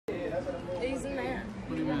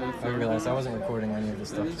I realized I wasn't recording any of this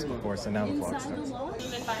stuff before, so now the vlog starts.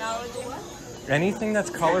 Human biology. Anything that's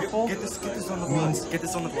colorful Get this on the vlog. Get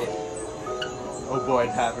this on the vlog. Oh boy,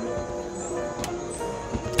 it's happening.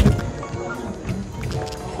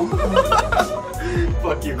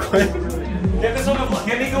 Fuck you, Quinn. Get this on the vlog.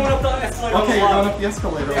 Get me going up the escalator. Okay, you're going up the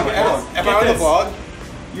escalator. Am I on the vlog?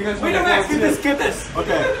 You guys Wait, no, Max, get this.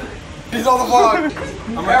 Okay. He's on the vlog.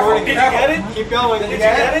 I'm recording. Did you get it? Keep going. Did you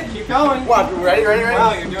get it? Keep going. What? Ready?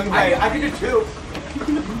 Wow, you're doing great. I did 2.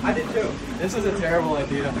 I did 2. This is a terrible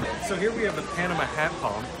idea. So here we have the Panama hat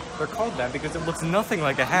palm. They're called that because it looks nothing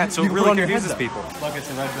like a hat, so it really confuses people. Look, it's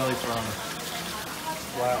a red-bellied piranha.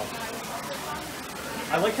 Wow.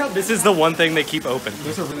 I like how this is the one thing they keep open.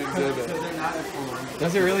 There's a really exhibit.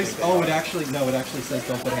 Does it really? Oh, it actually says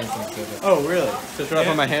don't put hands on exhibit. Oh, really? So should I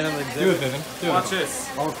put my hand on the exhibit? Do it, Vivian. Watch this.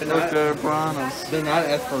 Oh, They're piranhas. They're not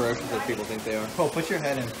as ferocious as people think they are. Oh, put your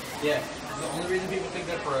head in. Yeah. The only reason people think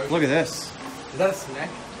they're ferocious. Look at this. Is that a snack?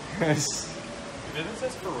 If it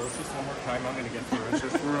says ferocious one more time, I'm gonna get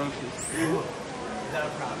ferocious. Ferocious. Is that a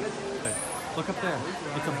promise? Look up there.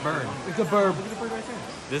 It's a bird. It's a bird. Look at the bird right there.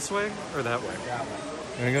 This way or that way? That way.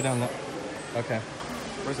 We're gonna go down that. Okay.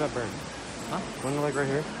 Where's that bird? Huh? One like right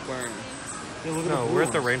here? Where? Yeah, look at no, we're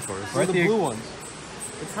at the rainforest. Where are the blue ones?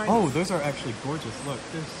 Oh, those are actually gorgeous. Look,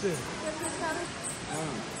 they're sick.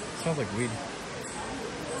 Smells like weed.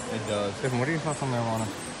 It does. Evan, what are your thoughts on marijuana?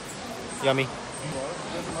 Yummy.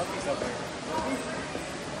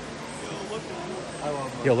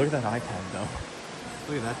 Yo, look at that iPad though.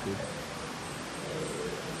 Look at that dude.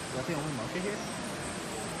 Is that the only monkey here?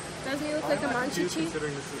 Doesn't he look like a Monchichi?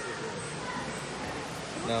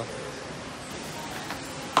 No.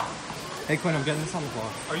 Hey Quinn, I'm getting this on the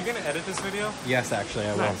vlog. Are you gonna edit this video? Yes, actually,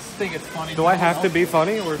 I will. I think it's funny. Do I have to be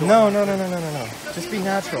funny or do No. Just be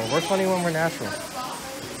natural. We're funny when we're natural.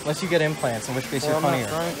 Unless you get implants, in which case you're funnier.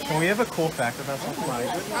 Can we have a cool fact about something?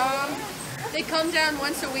 They come down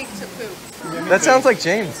once a week to poop. That sounds like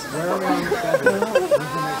James. Where are we on the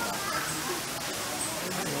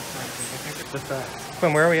schedule?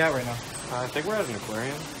 Quinn, where are we at right now? I think we're at an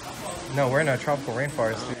aquarium. No, we're in a tropical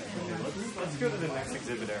rainforest. Let's go to the next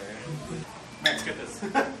exhibit area. Max, get this.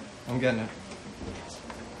 I'm getting it.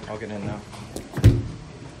 I'll get in now.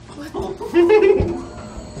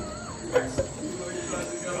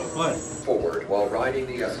 What? Forward while riding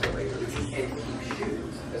the escalator and keep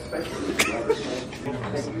shoes, especially if you understand,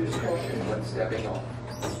 and use caution when stepping off.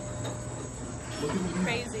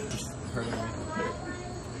 Crazy.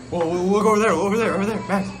 Whoa, look over there,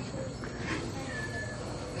 Max.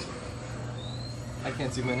 I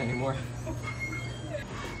can't zoom in anymore.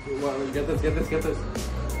 Get this.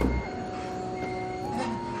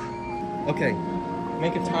 Okay,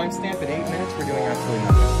 make a timestamp at 8 minutes. We're doing absolutely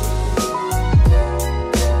nothing.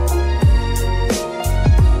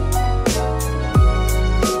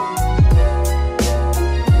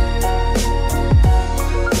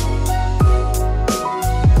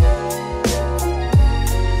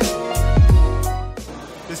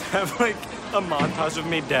 Just have like a montage of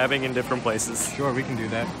me dabbing in different places. Sure, we can do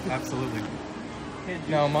that. Absolutely.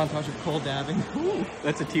 Now a montage of Cole dabbing. Ooh,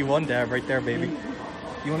 that's a T1 dab right there, baby.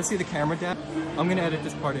 You want to see the camera dab? I'm gonna edit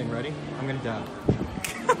this part in. Ready? I'm gonna dab.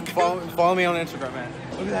 Follow me on Instagram, man.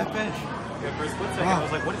 Look at that fish. Yeah, for a split second, Wow. I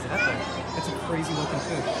was like, what is that thing? That's a crazy looking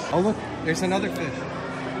fish. Oh look, there's another fish.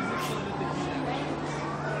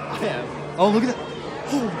 Yeah. Oh look at that.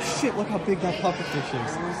 Oh shit, look how big that pufferfish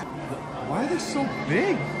is. Why are they so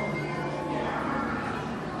big?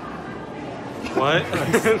 What?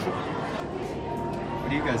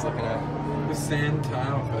 What are you guys looking at? The sand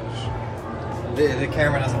tilefish. The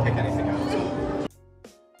camera doesn't pick anything up.